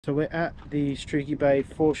So we're at the Streaky Bay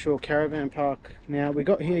Foreshore Caravan Park now. We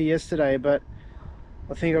got here yesterday, but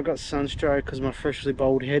I think I got sunstroke because my freshly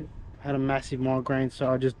bald head had a massive migraine, so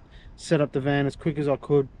I just set up the van as quick as I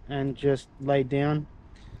could and just laid down.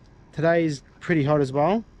 Today is pretty hot as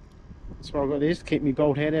well. That's why I got this, keep my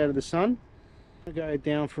bald head out of the sun. I'm gonna go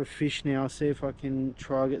down for a fish now, see if I can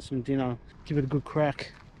try get some dinner, give it a good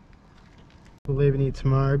crack. We're leaving here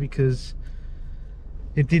tomorrow because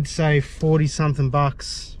it did say 40 something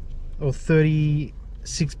bucks or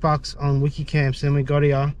 36 bucks on Wikicamps. Then we got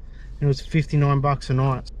here and it was 59 bucks a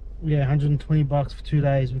night. Yeah, 120 bucks for 2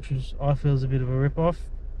 days, which was, I feel, is a bit of a rip-off.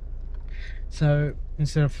 So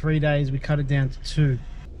instead of 3 days, we cut it down to 2.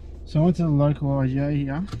 So I went to the local IGA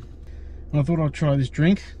here and I thought I'd try this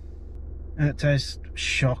drink, and it tastes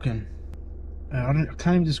shocking. I can't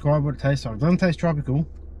even describe what it tastes like. It doesn't taste tropical.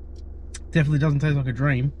 Definitely doesn't taste like a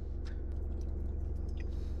dream.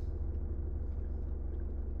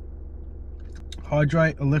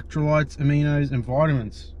 Hydrate, electrolytes, aminos and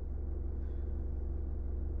vitamins.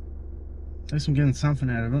 At least I'm getting something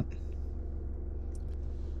out of it.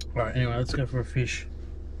 Alright, anyway, let's go for a fish.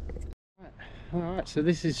 Alright, so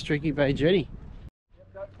this is Streaky Bay Jetty.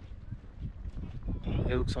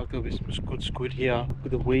 It looks like there'll be some good squid here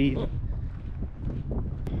with a weed. Got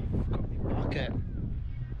my bucket.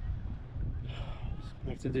 I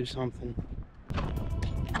have to do something.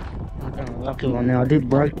 I'm kind of lucky one now. I did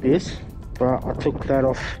break this, but I took that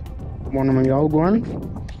off one of my old ones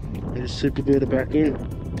and just super glued it back in.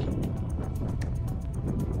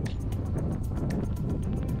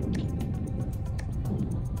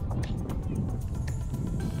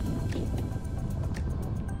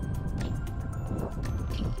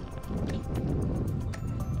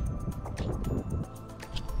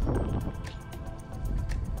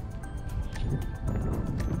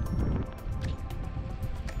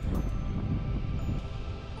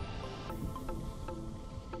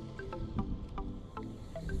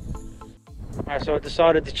 Alright, so I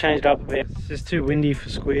decided to change it up a bit. It's just too windy for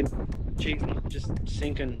squid. Cheeks just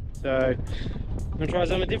sinking. So I'm gonna try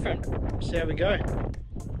something different. See how we go.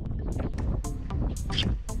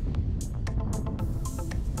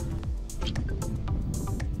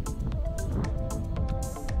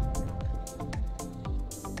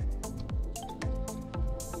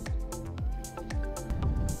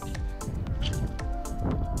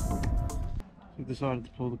 We decided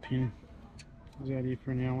to pull the pin. I was out here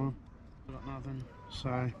for an hour. Got nothing,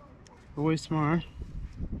 so always tomorrow.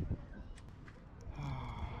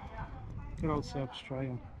 Good old South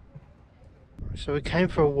Australia. So we came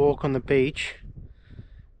for a walk on the beach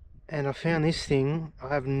and I found this thing. I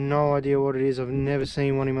have no idea what it is. I've never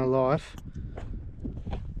seen one in my life.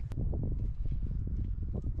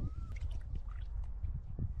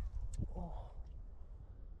 Oh.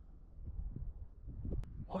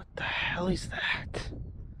 What the hell is that?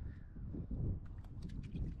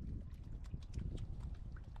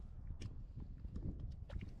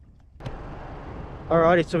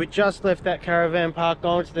 Alrighty, so we just left that caravan park,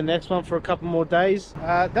 going to the next one for a couple more days.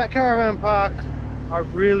 That caravan park, I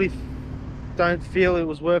really don't feel it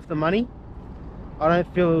was worth the money. I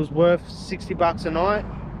don't feel it was worth 60 bucks a night.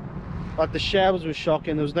 Like, the showers were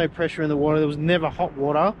shocking, there was no pressure in the water, there was never hot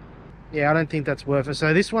water. Yeah, I don't think that's worth it.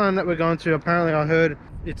 So this one that we're going to, apparently I heard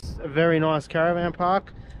it's a very nice caravan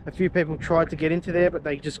park. A few people tried to get into there, but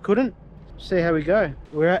they just couldn't. See how we go.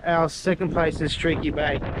 We're at our second place in Streaky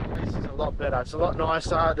Bay. This is a lot better, it's a lot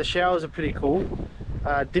nicer. The showers are pretty cool,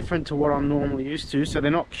 different to what I'm normally used to. So they're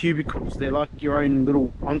not cubicles, they're like your own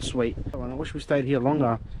little ensuite. I wish we stayed here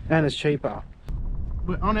longer, and it's cheaper.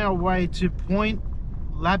 We're on our way to Point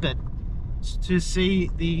Labbit to see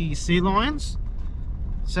the sea lions.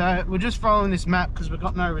 So we're just following this map because we've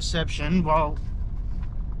got no reception while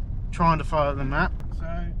trying to follow the map.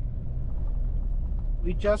 So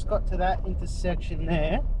we just got to that intersection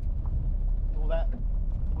there, or that,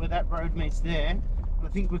 where that road meets there. And I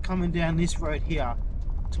think we're coming down this road here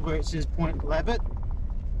to where it says Point Labbit,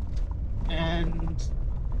 and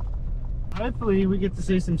hopefully we get to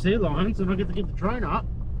see some sea lions and I get to get the drone up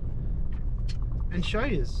and show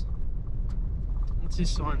you. What's this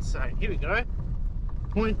sign say? Here we go.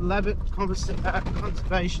 Point Labbit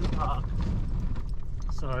Conservation Park.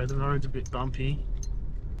 Sorry, the road's a bit bumpy.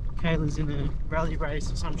 Kayla's in a rally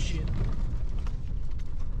race or some shit.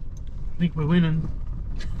 I think we're winning.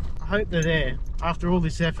 I hope they're there. After all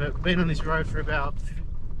this effort, we've been on this road for about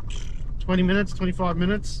 20 minutes, 25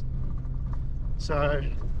 minutes. So,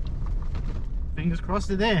 fingers crossed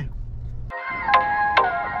they're there.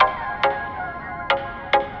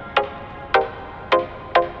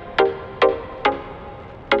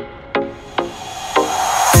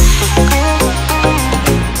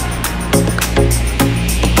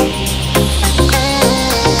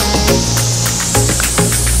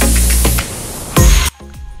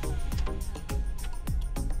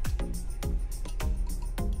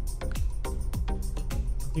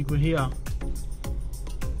 here.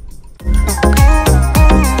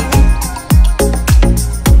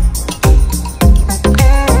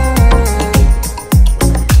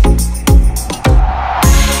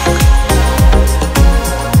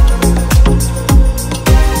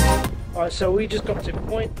 Alright, so we just got to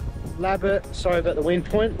Point Labbit, sorry about the wind,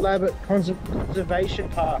 Point Labbit Conservation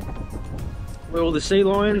Park, where all the sea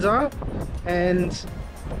lions are, and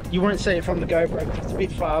you won't see it from the GoPro because it's a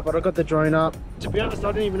bit far, but I got the drone up. To be honest,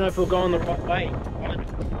 I didn't even know if we were going the right way.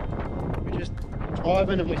 We're just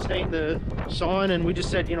driving and we've seen the sign and we just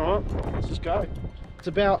said, you know what, let's just go. It's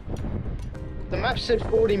about, the map said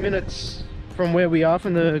 40 minutes from where we are,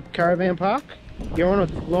 from the caravan park. You're on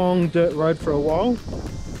a long dirt road for a while,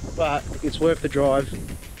 but it's worth the drive.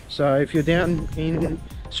 So if you're down in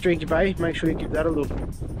Streaky Bay, make sure you give that a look.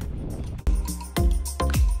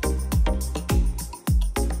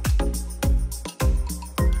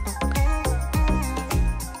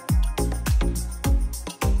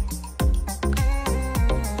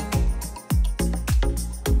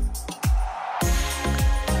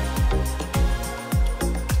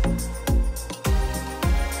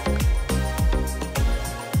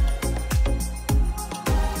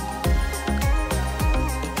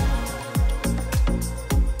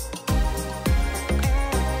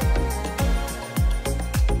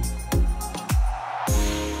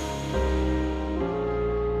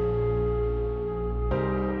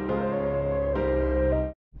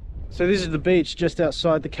 So this is the beach just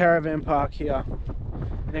outside the caravan park here,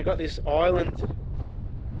 and they've got this island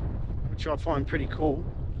which I find pretty cool.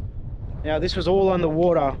 Now this was all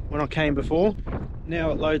underwater when I came before. Now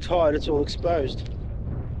at low tide it's all exposed,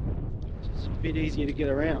 so it's a bit easier to get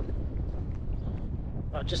around.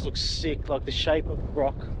 It just looks sick, like the shape of the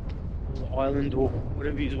rock or the island or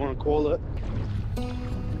whatever you want to call it.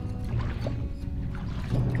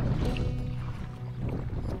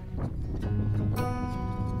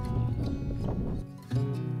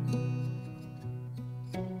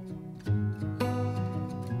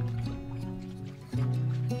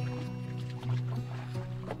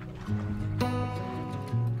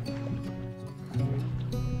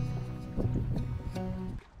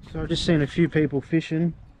 So I've just seen a few people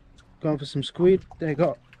fishing, going for some squid. They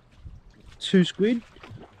got 2 squid,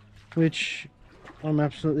 which I'm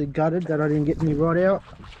absolutely gutted that I didn't get any rod out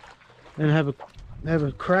and have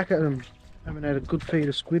a crack at them. Haven't had a good feed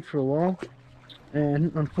of squid for a while,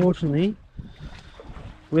 and unfortunately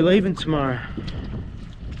we're leaving tomorrow.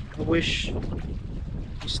 I wish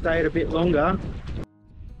we stayed a bit longer.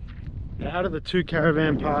 Out of the 2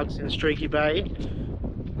 caravan parks in Streaky Bay,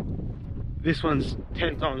 this one's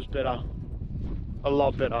 10 times better, a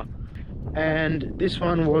lot better. And this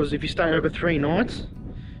one was, if you stay over 3 nights,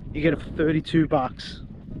 you get it for 32 bucks.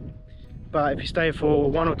 But if you stay for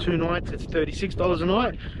 1 or 2 nights, it's $36 a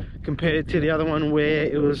night, compared to the other one where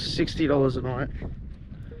it was $60 a night,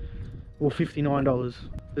 or $59.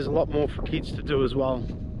 There's a lot more for kids to do as well.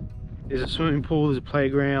 There's a swimming pool, there's a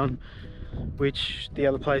playground, which the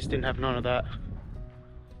other place didn't have none of that.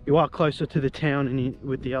 You are closer to the town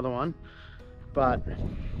with the other one, but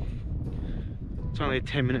it's only a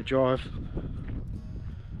 10-minute drive.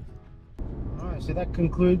 Alright, so that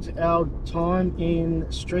concludes our time in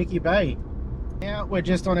Streaky Bay. Now we're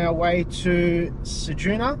just on our way to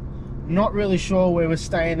Ceduna. Not really sure where we're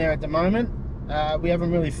staying there at the moment. We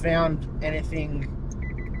haven't really found anything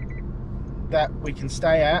that we can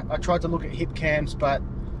stay at. I tried to look at hip camps, but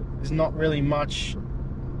there's not really much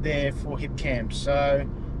there for hip camps. So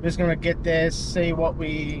we're just gonna get there, see what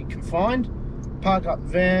we can find, park up the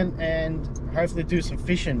van and hopefully do some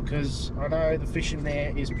fishing, because I know the fishing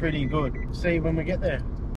there is pretty good. See when we get there.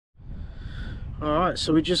 Alright,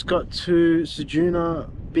 so we just got to Ceduna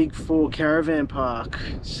Big 4 Caravan Park,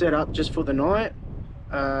 set up just for the night.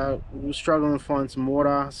 We were struggling to find some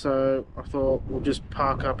water, so I thought we'll just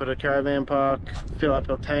park up at a caravan park, fill up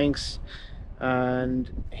our tanks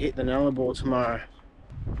and hit the Nullarbor tomorrow.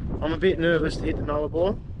 I'm a bit nervous to hit the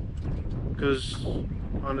Nullarbor because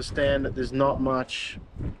I understand that there's not much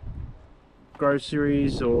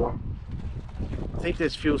groceries, or I think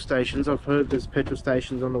there's fuel stations. I've heard there's petrol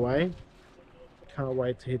stations on the way. Can't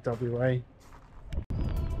wait to hit WA.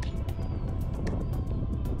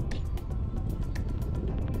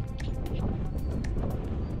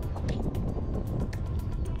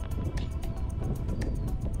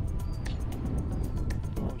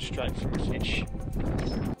 Straight for a fish.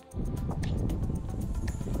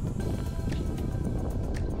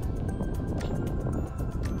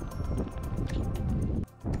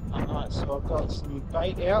 Alright, so I've got some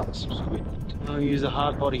bait out, some squid. I'm going to use a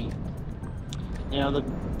hard body. Now the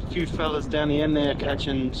few fellas down the end there are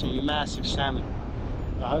catching some massive salmon.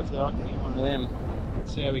 Hopefully I can get one of them.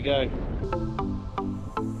 Let's see how we go.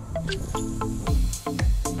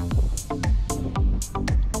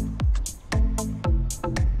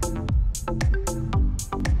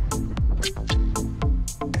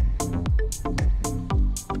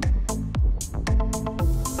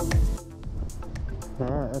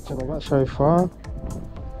 Alright, that's what I got so far.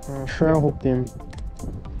 Shell hooked him.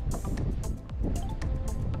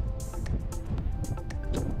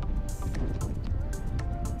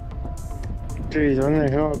 Jeez, I don't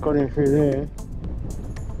know how I got him through there.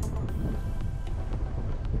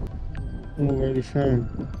 Already found.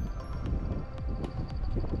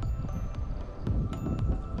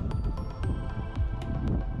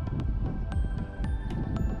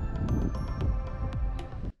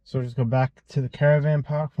 So I just got back to the caravan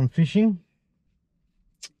park from fishing.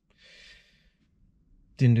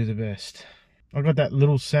 Didn't do the best. I got that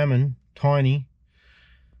little salmon, tiny,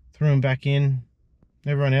 threw him back in.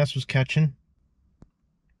 Everyone else was catching.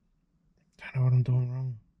 Don't know what I'm doing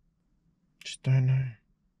wrong. Just don't know.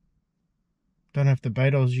 Don't know if the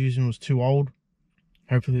bait I was using was too old.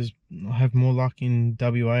 Hopefully I'll have more luck in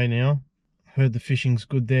WA now. Heard the fishing's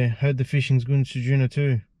good there. Heard the fishing's good in Ceduna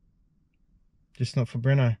too. Just not for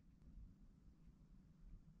Breno.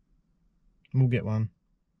 We'll get one.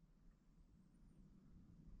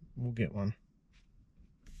 We'll get one.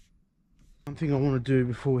 One thing I want to do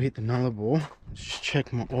before we hit the Nullarbor is just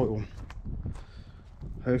check my oil.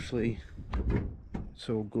 Hopefully it's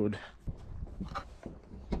all good.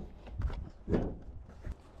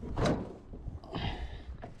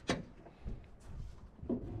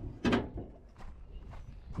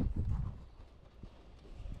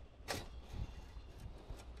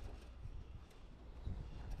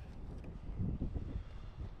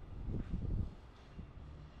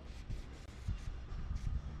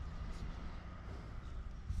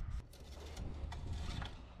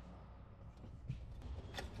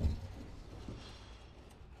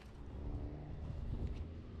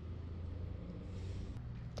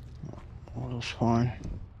 Oil's fine.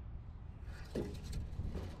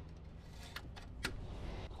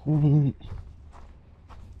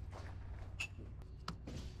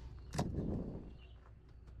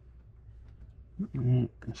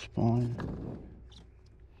 It's fine.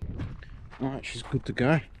 Alright, she's good to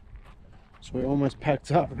go. So we're almost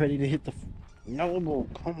packed up, ready to hit the Nullarbor.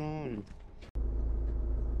 Come on.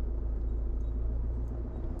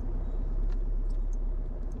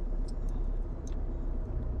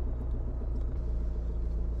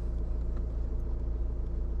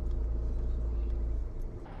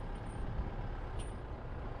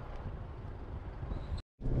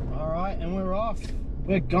 Alright, and we're off.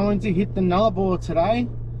 We're going to hit the Nullarbor today.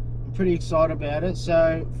 I'm pretty excited about it.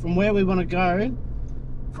 So from where we want to go,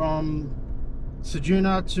 from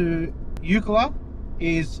Ceduna to Eucla,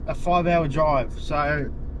 is a 5-hour drive.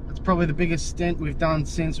 So it's probably the biggest stint we've done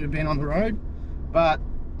since we've been on the road. But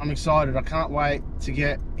I'm excited. I can't wait to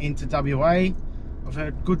get into WA. I've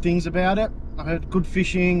heard good things about it. I've heard good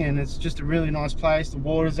fishing, and it's just a really nice place. The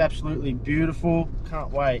water's absolutely beautiful.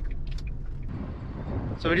 Can't wait.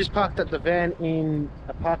 So we just parked at the van in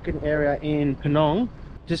a parking area in Penong,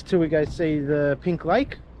 just till we go see the Pink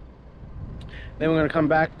Lake. Then we're going to come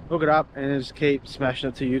back, hook it up, and just keep smashing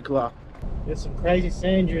it to Eucla. There's some crazy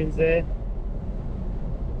sand dunes there.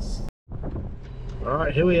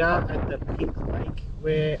 Alright, here we are at the Pink Lake,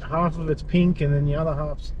 where half of it's pink and then the other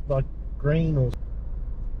half's like green or...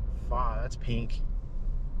 Wow, that's pink.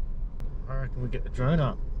 I reckon we get the drone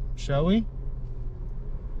up, shall we?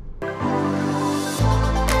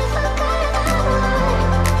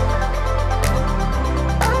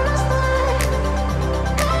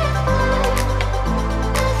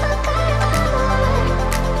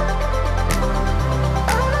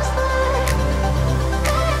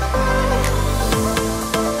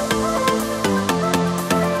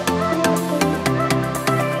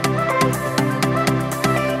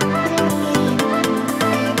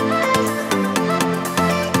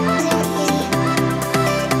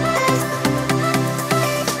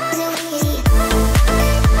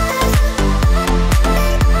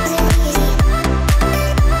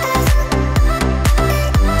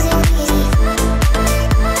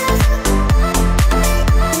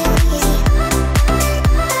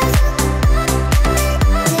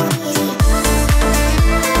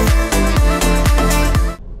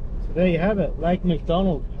 There you have it, Lake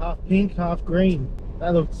McDonald, half pink, half green.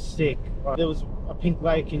 That looked sick. There was a pink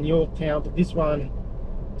lake in Yorktown, but this one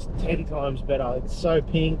is 10 times better. It's so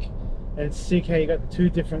pink, and it's sick how you got the two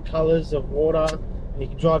different colours of water, and you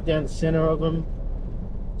can drive down the centre of them.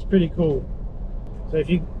 It's pretty cool. So if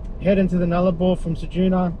you head into the Nullarbor from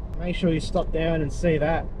Ceduna, make sure you stop down and see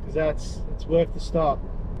that, because it's worth the stop.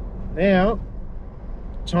 Now,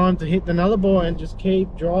 time to hit the Nullarbor and just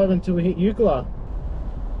keep driving until we hit Eucla.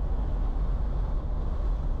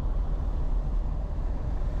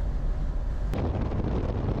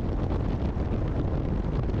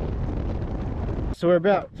 So we're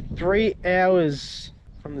about 3 hours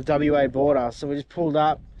from the WA border, so we just pulled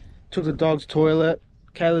up, took the dog's toilet.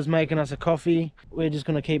 Kayla's making us a coffee. We're just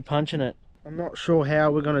going to keep punching it. I'm not sure how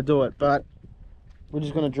we're going to do it, but we're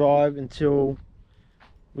just going to drive until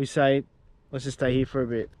we say, let's just stay here for a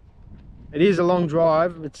bit. It is a long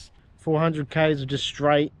drive. It's 400 k's of just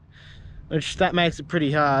straight, which that makes it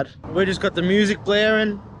pretty hard. We just got the music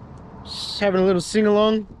blaring, just having a little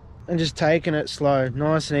sing-along and just taking it slow,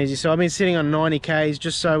 nice and easy. So I've been sitting on 90 k's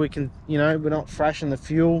just so we can, you know, we're not thrashing the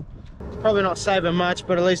fuel. It's probably not saving much,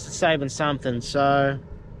 but at least it's saving something. So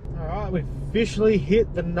all right, we've officially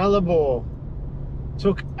hit the Nullarbor.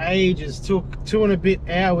 Took ages, took 2 and a bit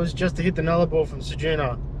hours just to hit the Nullarbor from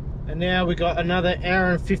Ceduna. And now we got another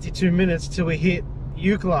hour and 52 minutes till we hit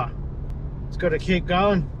Eucla. It's got to keep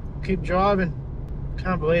going, keep driving.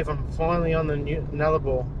 Can't believe I'm finally on the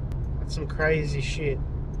Nullarbor. That's some crazy shit.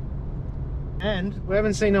 And we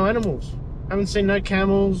haven't seen no animals. Haven't seen no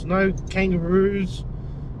camels, no kangaroos,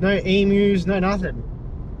 no emus, no nothing.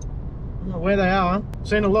 I don't know where they are.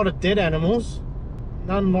 Seen a lot of dead animals,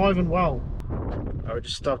 none live and well. Oh, we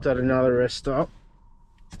just stopped at another rest stop.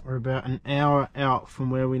 We're about an hour out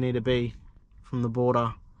from where we need to be, from the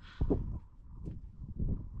border.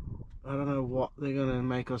 I don't know what they're gonna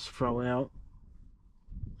make us throw out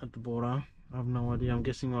at the border. I have no idea. I'm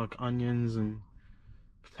guessing like onions and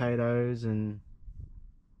potatoes and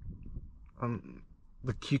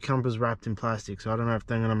the cucumbers wrapped in plastic, so I don't know if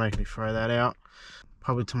they're gonna make me throw that out.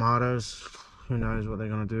 Probably tomatoes. Who knows what they're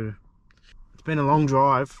gonna do. It's been a long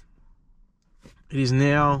drive. It is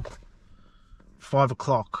now 5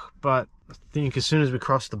 o'clock, but I think as soon as we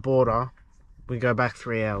cross the border we go back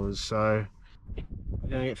 3 hours, so we're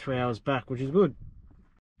gonna get 3 hours back, which is good.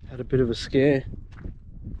 Had a bit of a scare,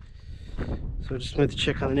 so I just went to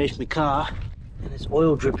check underneath my car and there's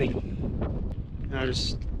oil dripping, and I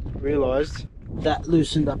just realised that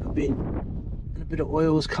loosened up a bit and a bit of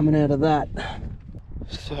oil was coming out of that.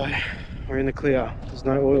 So we're in the clear, there's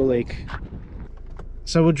no oil leak.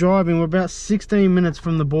 So we're driving, we're about 16 minutes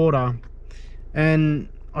from the border, and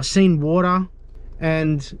I seen water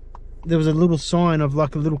and there was a little sign of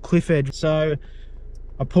like a little cliff edge, so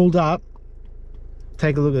I pulled up.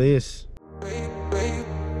 Take a look at this.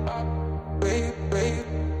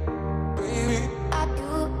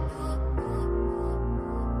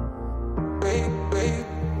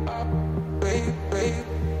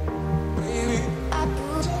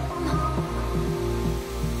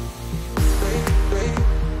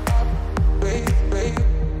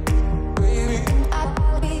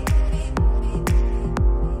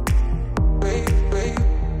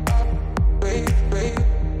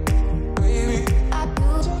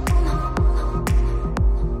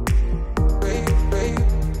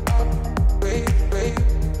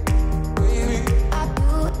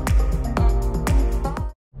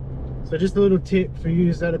 So just a little tip for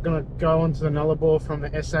you that are going to go onto the Nullarbor from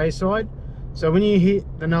the SA side. So when you hit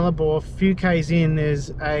the Nullarbor, a few k's in,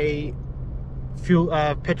 there's a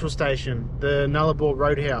petrol station, the Nullarbor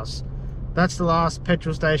Roadhouse. That's the last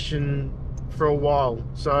petrol station for a while.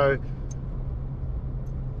 So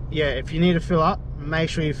yeah, if you need to fill up, make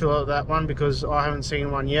sure you fill up that one, because I haven't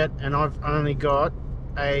seen one yet and I've only got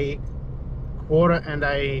a quarter and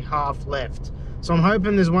a half left. So I'm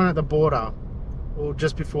hoping there's one at the border, or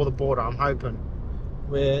just before the border. I'm hoping.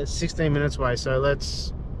 We're 16 minutes away, so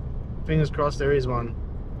let's, fingers crossed there is one.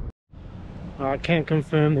 I can't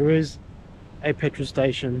confirm there is a petrol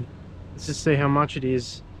station. Let's just see how much it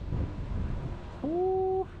is.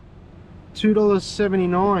 Ooh,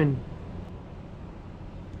 $2.79.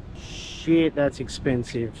 Shit, that's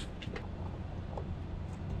expensive.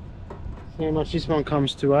 See how much this one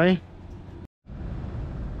comes to, eh?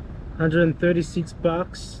 136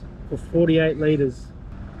 bucks for 48 litres.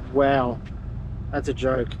 Wow, that's a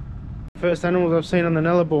joke. First animals I've seen on the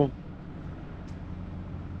Nullarbor.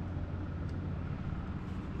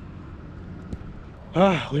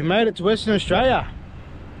 Ah, we made it to Western Australia.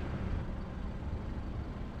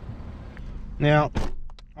 Now,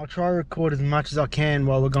 I'll try to record as much as I can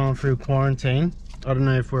while we're going through quarantine. I don't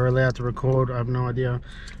know if we're allowed to record, I have no idea.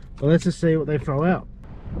 But let's just see what they throw out.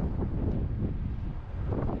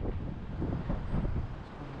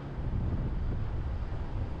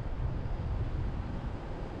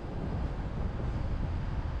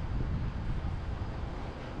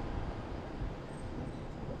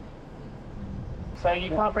 So you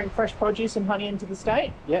can't bring fresh produce and honey into the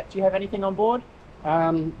state? Yeah. Do you have anything on board?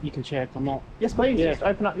 You can check. I'm not. Yes, please. Yeah. Just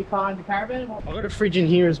open up your car in the caravan. I've got a fridge in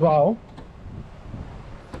here as well,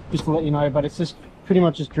 just to let you know, but it's just pretty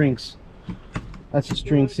much just drinks. That's just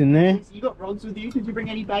drinks in there. You got rods with you? Did you bring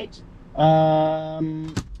any bait? I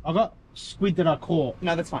got squid that I caught.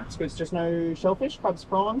 No, that's fine. Squid's just no shellfish, crabs,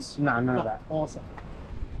 prawns? No, none of that. Awesome.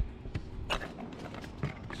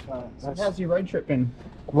 So how's your road trip been?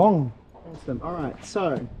 Long. Awesome. All right.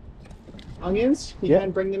 So onions, you Yep.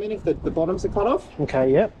 can bring them in if the bottoms are cut off.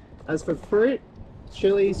 Okay, yep. As for fruit,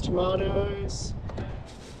 chilies, tomatoes,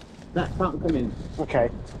 that can't come in. Okay.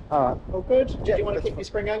 Alright. All good? Do you want to keep your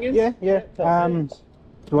spring onions? Yeah, yeah. Perfect.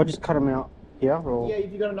 Do I just cut them out here or? Yeah,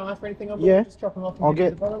 if you got a knife or anything on board, Yeah. just chop them off and I'll give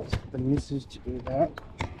get me the bottoms. the missus to do that.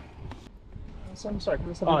 Awesome. Sorry, can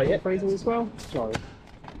we have Oh, in yeah. the freezer as well? Sorry.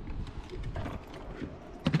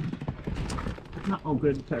 No, all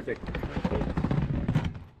good. Perfect.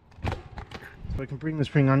 So we can bring the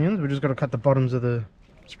spring onions. We've just got to cut the bottoms of the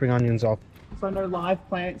spring onions off. So no live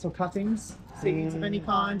plants or cuttings, seeds of any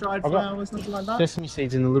kind, dried I've got flowers, nothing like that? Sesame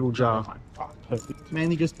seeds in the little jar. Oh, perfect.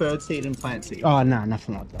 Mainly just bird seed and plant seed. Oh, no,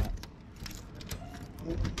 nothing like that.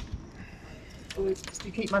 Do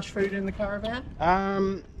you keep much food in the caravan?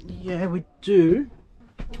 Yeah, we do.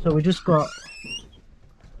 So we just got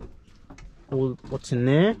all what's in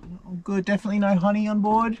there. All good. Definitely no honey on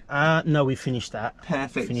board. No, we finished that.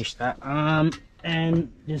 Perfect. Finished that.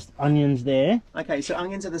 And just onions there. Okay, so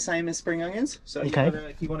onions are the same as spring onions. So Okay.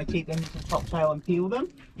 if you want to keep them, you can top tail and peel them.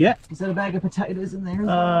 Yeah. Is there a bag of potatoes in there as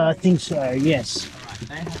well? I think so. Yes.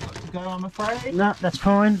 They have got to go, I'm afraid. No, that's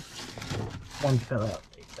fine. One fell out.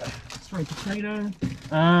 Straight potato.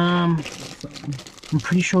 I'm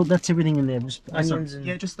pretty sure that's everything in there. Just onions and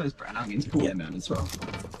Yeah, just those brown onions. Pull them out as well.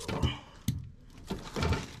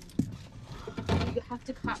 You have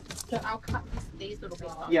to cut, so I'll cut these little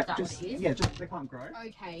bits off. Yeah, that just way. they can't grow.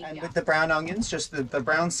 Okay, And yeah. with the brown onions, just the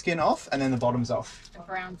brown skin off, and then the bottom's off. The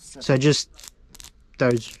brown. so just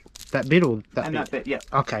that bit or that And bit? that bit, yeah.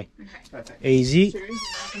 Okay. Perfect. Easy. Too easy.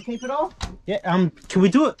 I can keep it all. Yeah. Can we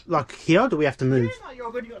do it like here? Or do we have to move? Yeah, no, you're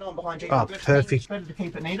all good. You got no one behind you. Oh, You're good. perfect. It's better to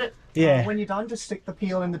keep it, need it. Yeah. When you're done, just stick the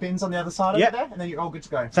peel in the bins on the other side Yep. over there, and then you're all good to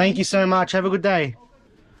go. Thank you so much. Have a good day.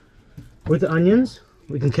 With the onions,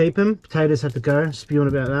 we can keep them. Potatoes have to go. Spewing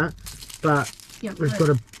about that, but Yeah, we've got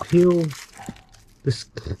to peel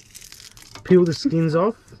the skins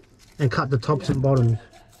off and cut the tops and bottoms.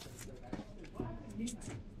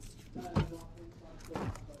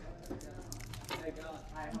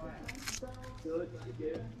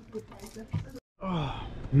 Oh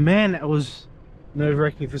man, that was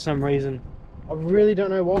nerve-wracking for some reason. I really don't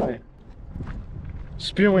know why.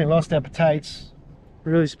 Spewing, lost our potatoes.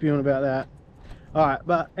 Really spewing about that. Alright,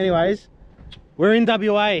 but anyways, we're in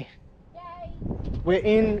WA. Yay. We're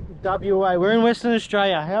in WA. We're in Western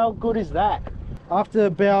Australia. How good is that? After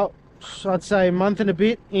about, I'd say, a month and a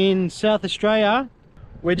bit in South Australia,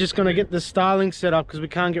 we're just going to get the Starlink set up because we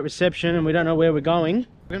can't get reception and we don't know where we're going.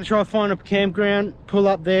 We're going to try to find a campground, pull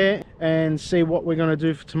up there and see what we're going to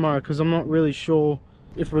do for tomorrow because I'm not really sure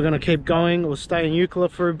if we're going to keep going or stay in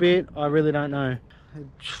Euclid for a bit. I really don't know.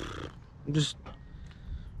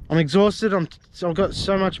 I'm exhausted. I've got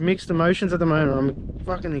so much mixed emotions at the moment. I'm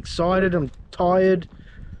fucking excited. I'm tired.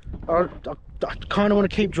 I kind of want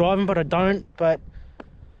to keep driving, but I don't. But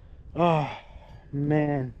oh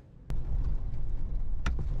man.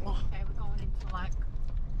 Okay, we're going into like.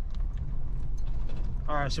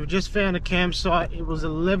 All right, so we just found a campsite. It was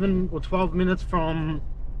 11 or 12 minutes from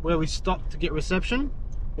where we stopped to get reception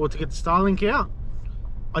or to get the Starlink out.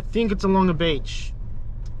 I think it's along a beach.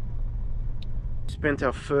 Spent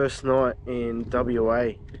our first night in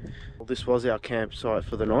WA. Well, this was our campsite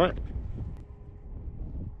for the night.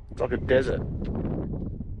 It's like a desert.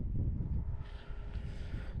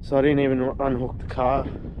 So I didn't even unhook the car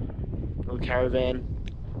or the caravan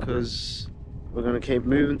because we're going to keep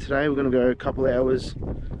moving today. We're going to go a couple of hours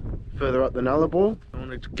further up the Nullarbor. I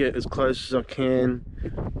want to get as close as I can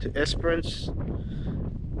to Esperance,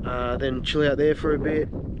 then chill out there for a bit,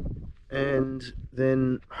 and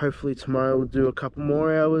then hopefully tomorrow we'll do a couple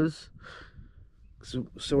more hours.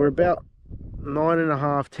 So we're about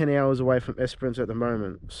 9.5, 10 hours away from Esperance at the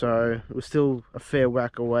moment, so we're still a fair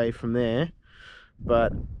whack away from there,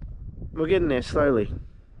 but we're getting there slowly.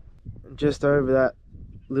 Just over that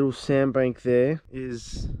little sandbank there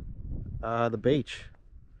is the beach.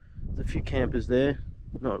 There's a few campers there,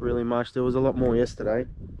 not really much. There was a lot more yesterday.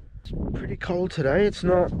 It's pretty cold today. It's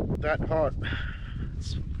not that hot.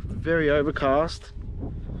 It's very overcast.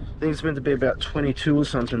 I think it's meant to be about 22 or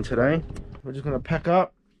something today. We're just gonna pack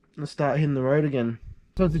up and start hitting the road again.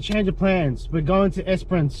 So it's a change of plans. We're going to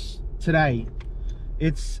Esperance today.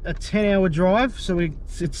 It's a 10-hour drive, so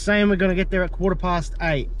it's saying we're going to get there at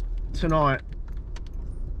 8:15 tonight.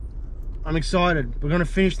 I'm excited. We're going to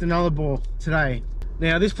finish the Nullarbor today.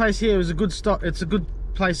 Now this place here is a good stop. It's a good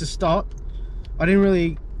place to stop. I didn't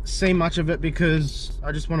really see much of it because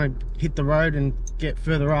I just want to hit the road and get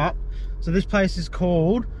further up. So this place is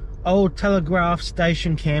called Old Telegraph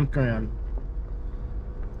Station Campground.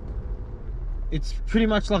 It's pretty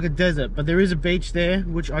much like a desert, but there is a beach there,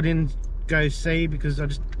 which I didn't go see because I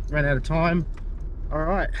just ran out of time. All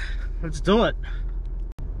right, let's do it.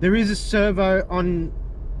 There is a servo on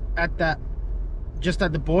just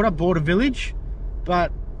at the border village,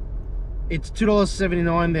 but it's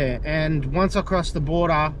 $2.79 there, and once I cross the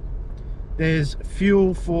border there's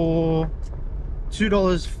fuel for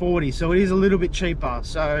 $2.40, so it is a little bit cheaper.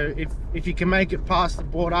 So if you can make it past the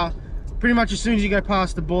border, pretty much as soon as you go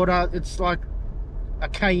past the border, it's like a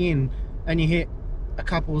K in and you hit a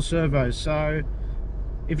couple of servos. So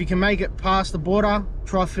if you can make it past the border,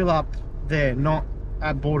 try fill up there, not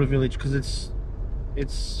at border village, because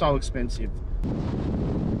it's so expensive.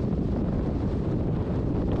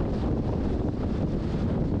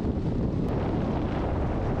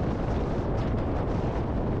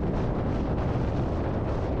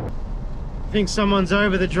 I think someone's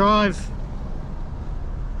over the drive.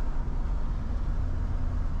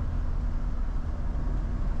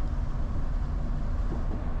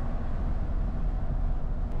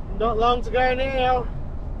 Not long to go now.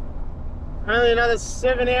 Only another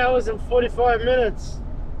 7 hours and 45 minutes.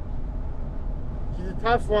 It's a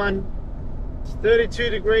tough one. It's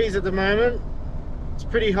 32 degrees at the moment. It's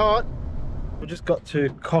pretty hot. We just got to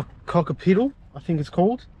Cockapittle, I think it's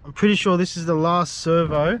called. I'm pretty sure this is the last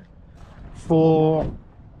servo for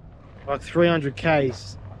like 300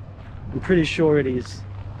 Ks. I'm pretty sure it is.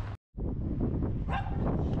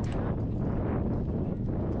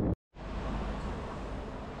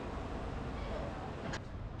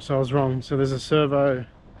 So I was wrong. So there's a servo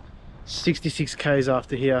 66 Ks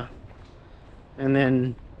after here, and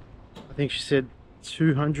then I think she said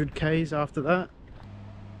 200 Ks after that.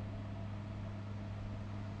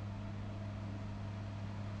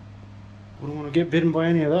 Wouldn't want to get bitten by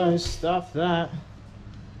any of those. Stuff that.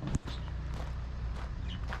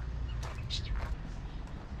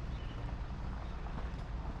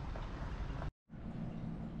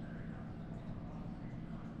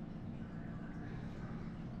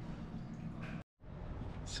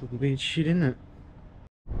 Some weird shit, isn't it?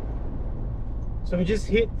 So we just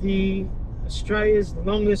hit the Australia's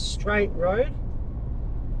longest straight road.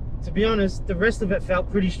 To be honest, the rest of it felt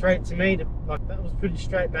pretty straight to me. Like that was pretty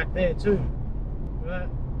straight back there too. But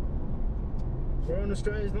we're on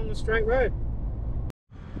Australia's longest straight road.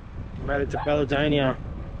 Made it to Baladonia.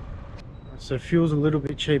 So fuel's a little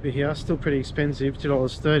bit cheaper here. Still pretty expensive,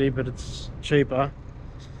 $2.30, but it's cheaper.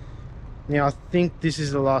 Now I think this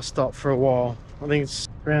is the last stop for a while. I think it's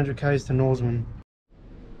 300 Ks to Norseman.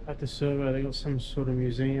 At the servo, they got some sort of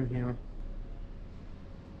museum here.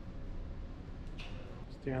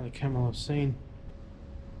 It's the only camel I've seen.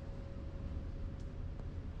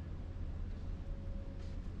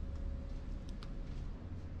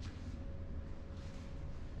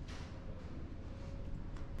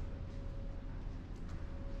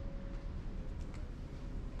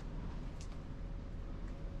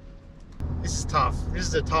 This is tough. This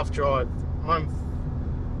is a tough drive. I'm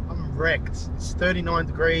wrecked. It's 39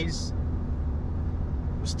 degrees.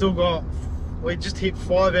 We just hit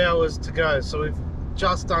 5 hours to go, so we've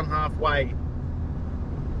just done halfway,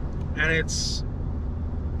 and it's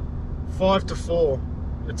 5 to 4.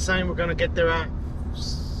 It's saying we're going to get there at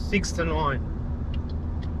 6 to 9.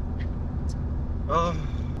 Oh,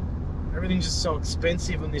 everything's just so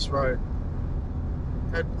expensive on this road.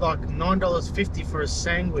 Had like $9.50 for a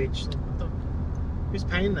sandwich. Who's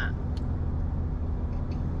paying that?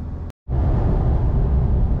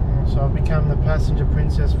 So I've become the passenger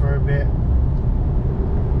princess for a bit.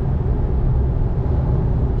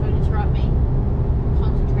 Don't interrupt me. I'm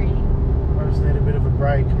concentrating. I just need a bit of a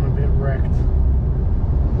break. I'm a bit wrecked.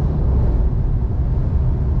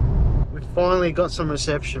 We've finally got some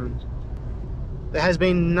reception. There has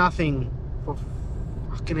been nothing for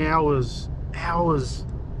fucking hours.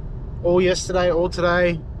 All yesterday, all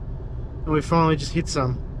today, and we finally just hit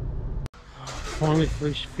some. Finally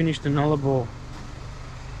finished the Nullarbor.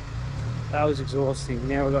 That was exhausting.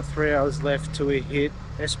 Now we've got 3 hours left till we hit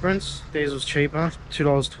Esperance. Diesel's cheaper,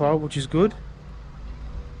 $2.12, which is good.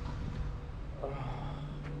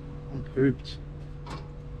 I'm pooped.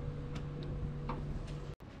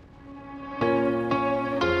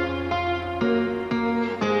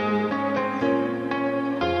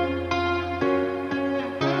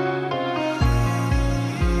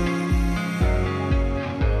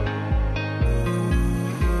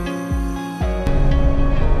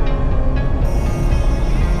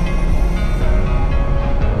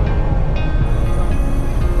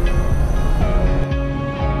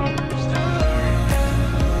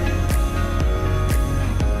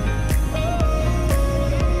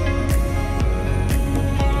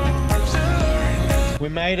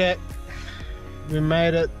 made it. We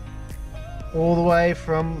made it all the way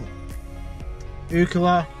from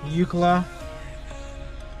Eucla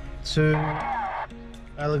to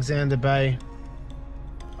Alexandra Bay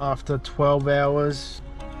after 12 hours.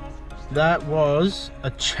 That was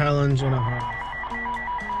a challenge and a half.